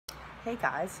Hey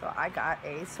guys, so I got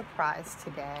a surprise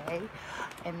today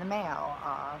in the mail.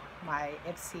 My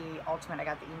Ipsy Ultimate, I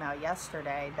got the email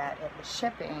yesterday that it was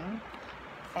shipping,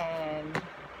 and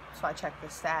so I checked the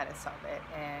status of it,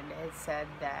 and it said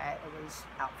that it was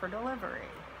out for delivery.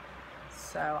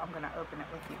 So I'm gonna open it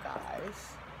with you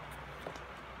guys.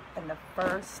 And the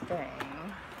first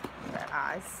thing that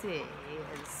I see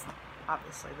is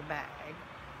obviously the bag.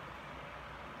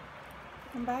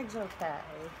 The bag's okay.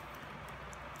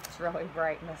 It's really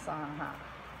bright in the sun, huh?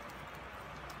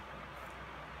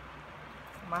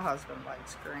 My husband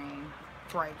likes green,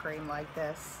 bright green like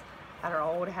this. At our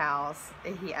old house,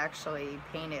 he actually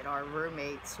painted our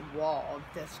roommate's wall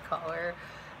this color,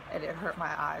 and it hurt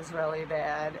my eyes really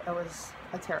bad. It was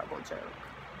a terrible joke.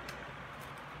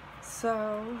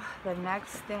 So the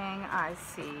next thing I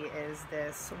see is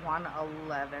this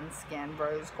 111 Skin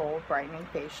Rose Gold Brightening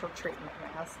Facial Treatment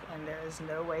Mask, and there is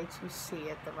no way to see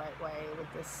it the right way with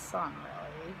this sun,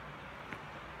 really.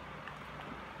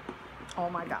 Oh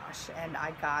my gosh, and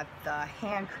I got the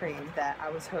hand cream that I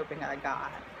was hoping I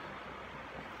got.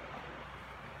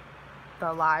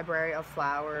 The Library of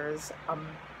Flowers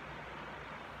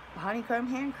honeycomb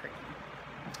hand cream.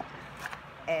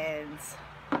 And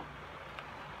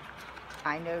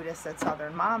I noticed that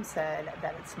Southern Mom said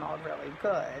that it smelled really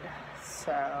good,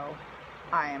 so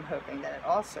I am hoping that it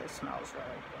also smells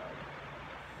really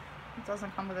good. It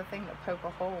doesn't come with a thing to poke a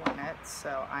hole in it,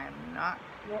 so I am not,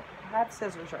 well, I have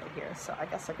scissors right here, so I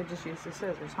guess I could just use the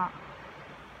scissors, huh?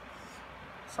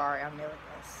 Sorry, I'm new at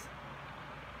this.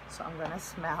 So I'm gonna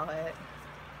smell it.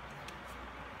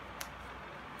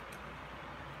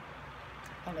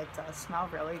 And it does smell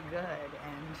really good,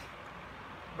 and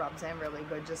rubs in really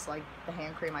good, just like the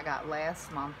hand cream I got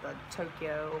last month, the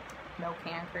Tokyo Milk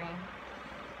Hand Cream.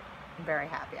 I'm very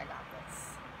happy I got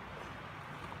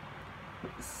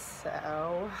this.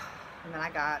 So, and then I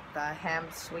got the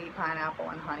Hemp Sweet Pineapple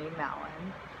and Honey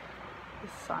Melon. The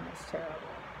sun is terrible.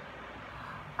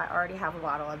 I already have a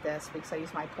bottle of this because I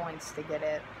used my points to get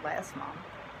it last month.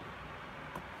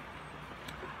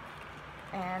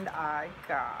 And I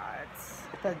got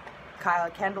the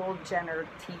Kylie Kendall Jenner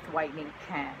Teeth Whitening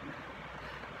Pen.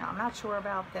 Now, I'm not sure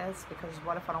about this because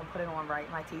what if I don't put it on right?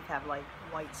 My teeth have like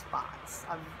white spots.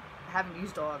 I haven't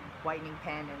used a whitening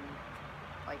pen in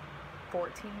like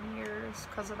 14 years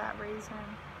because of that reason.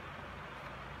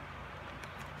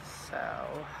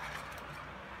 So,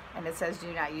 and it says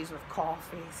do not use with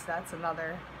coffee, so that's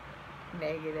another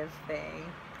negative thing.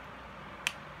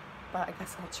 But I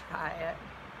guess I'll try it.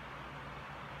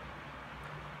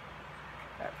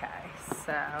 Okay,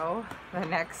 so the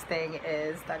next thing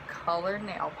is the color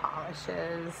nail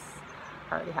polishes.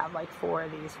 I already have like 4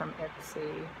 of these from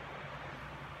Ipsy.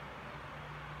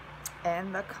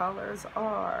 And the colors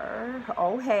are,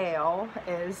 Oh Hail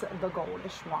is the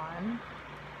goldish one.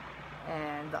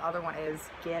 And the other one is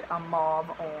Get a Mauve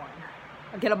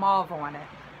On. Get a Mauve On it.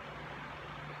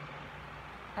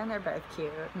 And they're both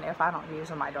cute. And if I don't use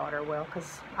them, my daughter will,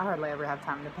 because I hardly ever have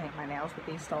time to paint my nails with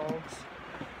these dogs.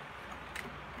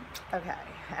 Okay,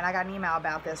 and I got an email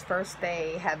about this. First,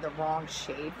 they had the wrong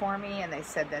shade for me, and they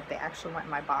said that they actually went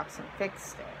in my box and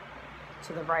fixed it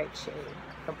to the right shade,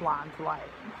 the Blonde Light.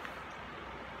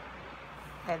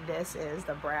 And this is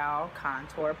the Brow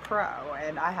Contour Pro,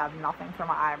 and I have nothing for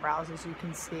my eyebrows, as you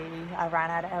can see. I ran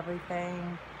out of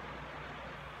everything.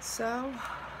 So,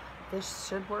 this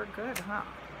should work good, huh?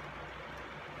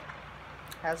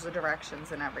 Has the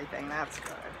directions and everything, that's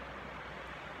good.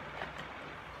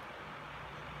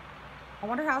 I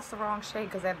wonder how it's the wrong shade,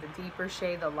 because they have the deeper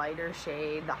shade, the lighter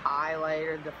shade, the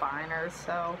highlighter, definer,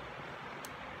 so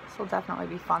this will definitely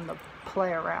be fun to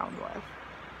play around with.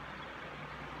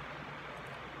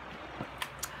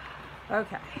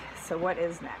 Okay, so what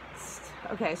is next?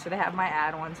 Okay, so they have my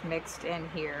add-ons mixed in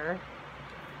here.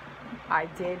 I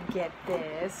did get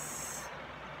this.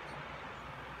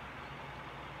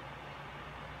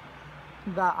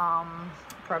 The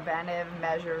Preventive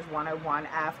Measures 101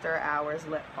 After Hours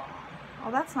Lip Balm. Oh,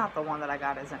 that's not the one that I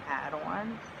got as an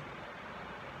add-on.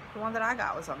 The one that I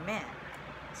got was a mint.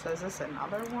 So is this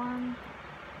another one?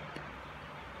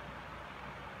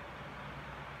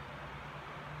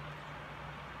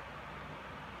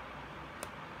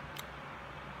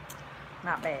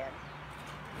 Not bad.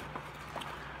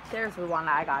 There's the one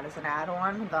I got as an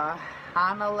add-on. The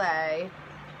Hanalei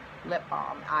Lip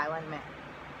Balm Island Mint.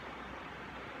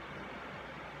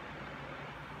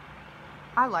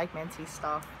 I like minty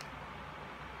stuff.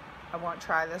 I won't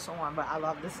try this one, but I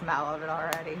love the smell of it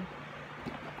already.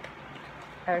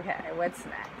 Okay, what's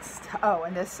next? Oh,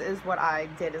 and this is what I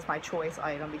did as my choice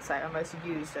item because I almost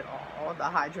used it all. The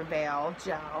Hydra Veil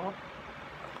Gel.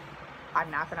 I'm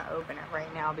not going to open it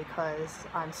right now because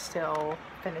I'm still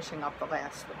finishing up the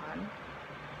last one.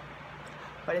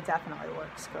 But it definitely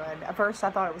works good. At first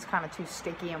I thought it was kind of too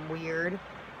sticky and weird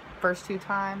first 2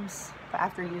 times, but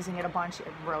after using it a bunch,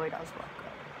 it really does work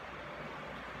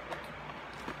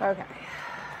good. Okay,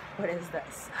 what is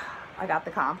this? I got the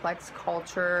Complex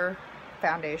Culture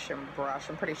foundation brush.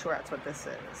 I'm pretty sure that's what this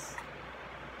is.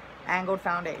 Angled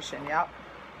foundation, yep.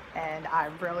 And I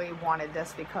really wanted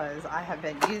this because I have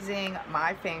been using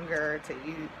my finger to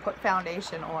put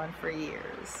foundation on for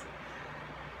years.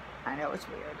 I know it's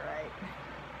weird, right?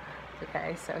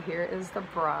 Okay, so here is the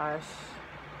brush.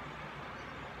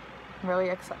 I'm really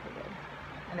excited.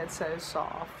 And it's so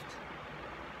soft.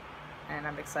 And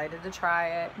I'm excited to try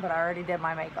it, but I already did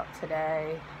my makeup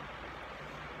today.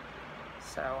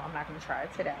 So I'm not going to try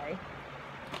it today.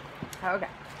 Okay.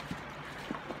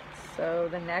 So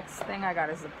the next thing I got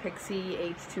is the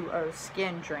Ipsy H2O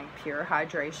Skin Drink Pure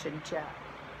Hydration Gel.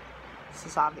 This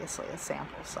is obviously a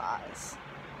sample size,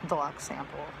 deluxe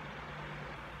sample.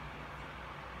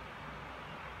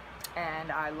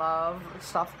 And I love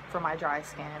stuff for my dry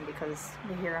skin because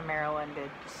here in Maryland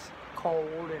it's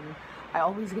cold and I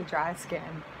always get dry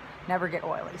skin, never get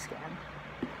oily skin.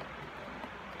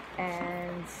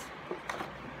 And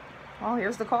well,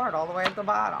 here's the card all the way at the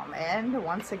bottom. And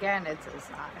once again, it does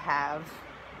not have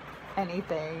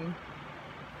anything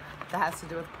that has to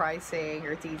do with pricing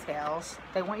or details.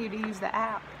 They want you to use the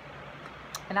app.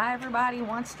 And not everybody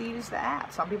wants to use the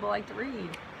app. Some people like to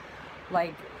read.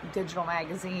 Like digital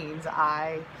magazines,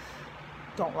 I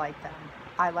don't like them.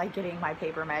 I like getting my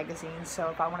paper magazines, so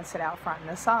if I want to sit out front in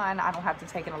the sun, I don't have to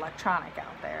take an electronic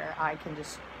out there. I can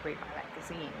just read my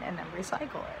magazine and then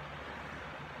recycle it.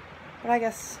 But I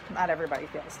guess not everybody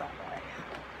feels that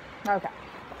way. Okay.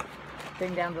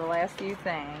 Getting down to the last few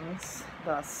things.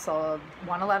 The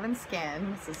 111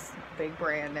 Skin. This is a big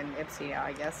brand in Ipsy,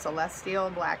 I guess. Celestial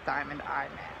Black Diamond Eye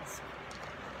Mask.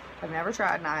 I've never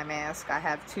tried an eye mask. I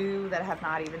have 2 that I have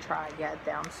not even tried yet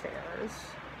downstairs.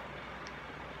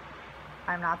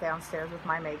 I'm not downstairs with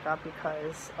my makeup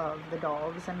because of the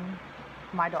dogs and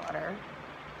my daughter.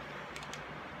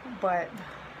 But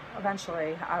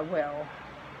eventually I will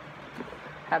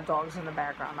have dogs in the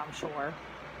background, I'm sure.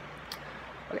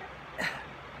 Okay.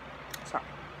 Sorry.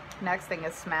 Next thing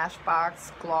is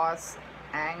Smashbox Gloss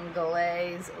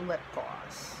Anglaise Lip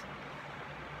Gloss.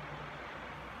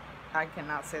 I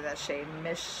cannot say that shade.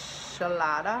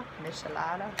 Michelada.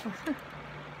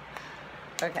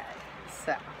 Okay,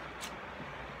 so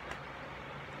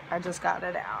I just got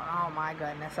it out. Oh my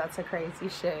goodness, that's a crazy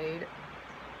shade.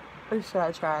 Should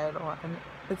I try it on?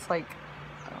 It's like,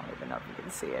 I don't even know if you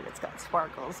can see it. It's got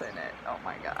sparkles in it. Oh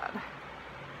my god.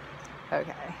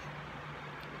 Okay.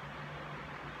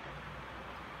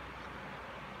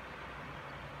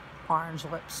 Orange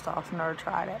lip stuff. Never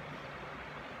tried it.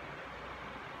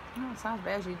 Oh, it's not as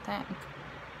bad as you'd think.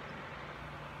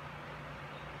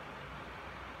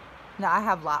 Now I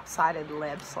have lopsided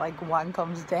lips, like one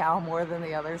comes down more than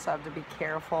the other, so I have to be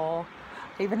careful.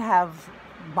 I even have,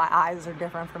 my eyes are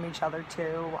different from each other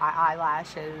too, my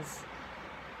eyelashes.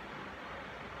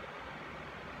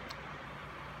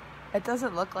 It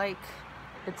doesn't look like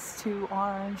it's too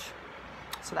orange,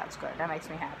 so that's good, that makes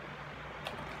me happy.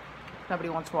 Nobody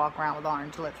wants to walk around with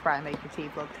orange lips, probably make your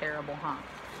teeth look terrible, huh?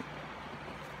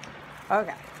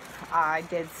 Okay, I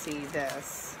did see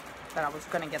this, that I was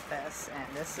going to get this,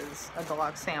 and this is a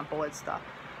deluxe sample. It's the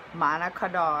Mana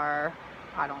Kadar,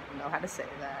 I don't know how to say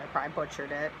that, I probably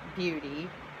butchered it, Beauty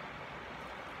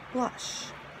Blush.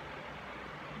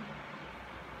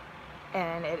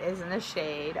 And it is in the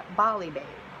shade Bali Babe.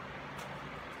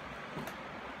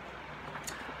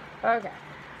 Okay,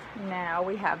 now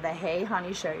we have the Hey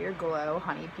Honey Show Your Glow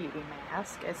Honey Beauty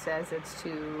Mask. It says it's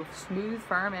to smooth,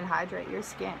 firm, and hydrate your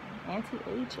skin.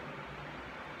 Anti-aging.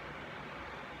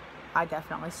 I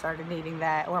definitely started needing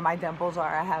that. Where my dimples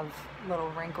are, I have little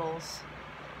wrinkles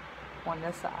on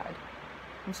this side.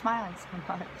 I'm smiling so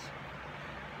much.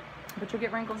 But you'll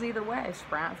get wrinkles either way.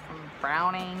 From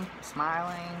frowning,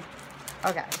 smiling.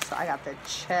 Okay, so I got the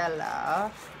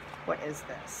Cella. What is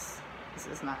this? This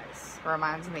is nice.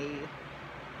 Reminds me,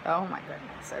 oh my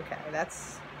goodness. Okay,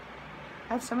 that's,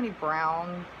 I have so many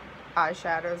brown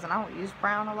eyeshadows and I don't use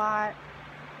brown a lot.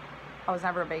 I was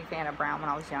never a big fan of brown when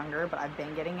I was younger, but I've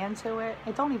been getting into it.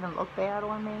 It don't even look bad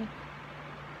on me.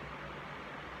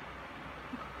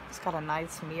 It's got a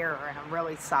nice mirror and a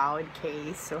really solid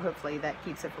case, so hopefully that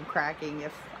keeps it from cracking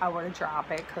if I were to drop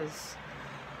it, because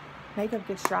makeup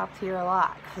gets dropped here a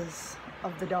lot because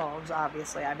of the dogs.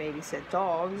 Obviously, I babysit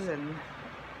dogs, and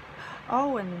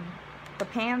oh, and the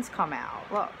pans come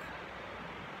out. Look,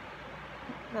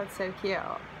 that's so cute.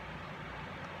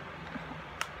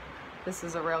 This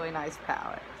is a really nice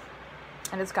palette.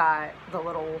 And it's got the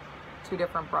little 2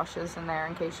 different brushes in there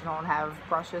in case you don't have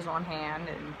brushes on hand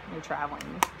and you're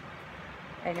traveling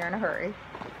and you're in a hurry.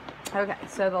 Okay,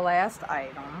 so the last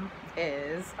item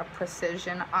is a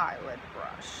precision eyelid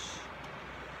brush.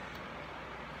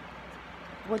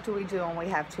 What do we do when we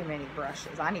have too many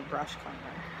brushes? I need brush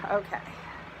cleaner. Okay,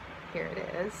 here it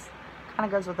is. Kind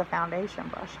of goes with the foundation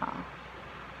brush, huh?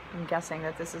 I'm guessing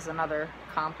that this is another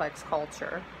complex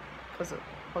culture because it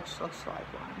looks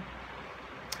like one.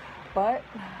 But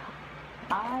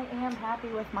I am happy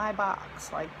with my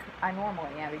box, like I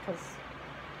normally am, because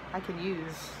I can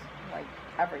use like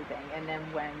everything, and then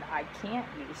when I can't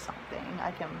use something,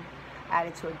 I can add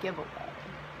it to a giveaway.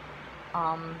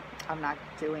 I'm not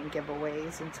doing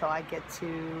giveaways until I get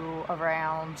to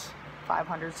around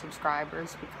 500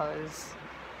 subscribers because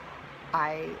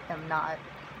I am not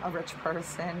a rich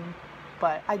person,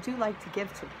 but I do like to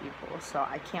give to people, so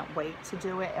I can't wait to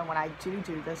do it. And when I do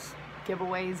this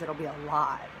giveaways, it'll be a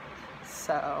lot,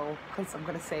 so because I'm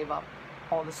gonna save up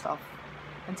all the stuff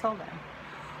until then.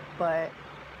 But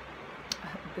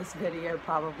this video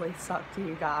probably sucked to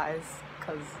you guys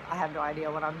because I have no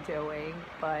idea what I'm doing,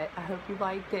 but I hope you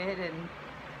liked it, and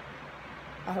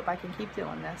I hope I can keep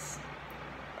doing this.